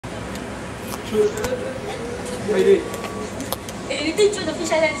你定住的 fish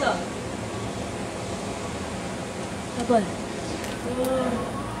在这。老板。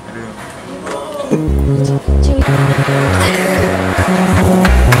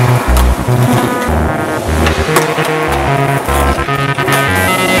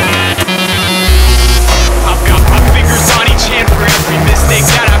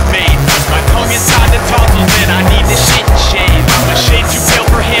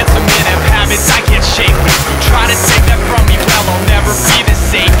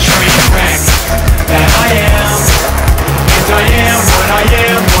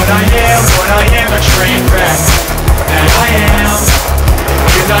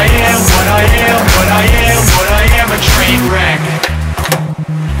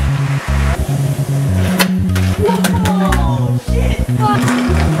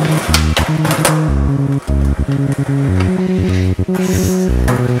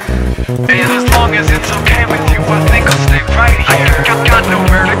And as long as it's okay with you, I think I'll stay right here. Got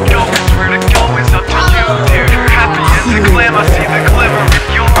nowhere to go, 'cause where to go is up to you, dear. Happy is the glam, I see the glimmer in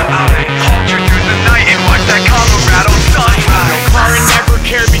your eyes. Hold you through the night and watch that Colorado sunrise. No car and never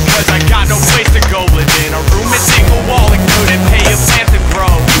cared because I got no place to go. Live in a room and single wall and couldn't pay a plant to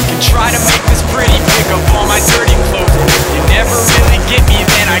grow. You can try to make this pretty, pick up all my dirty clothes. If you never really get me,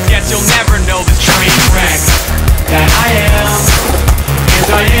 then I guess you'll never know the train wreck that I am.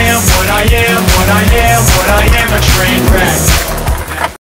 I am what I am, what I am, what I am, a train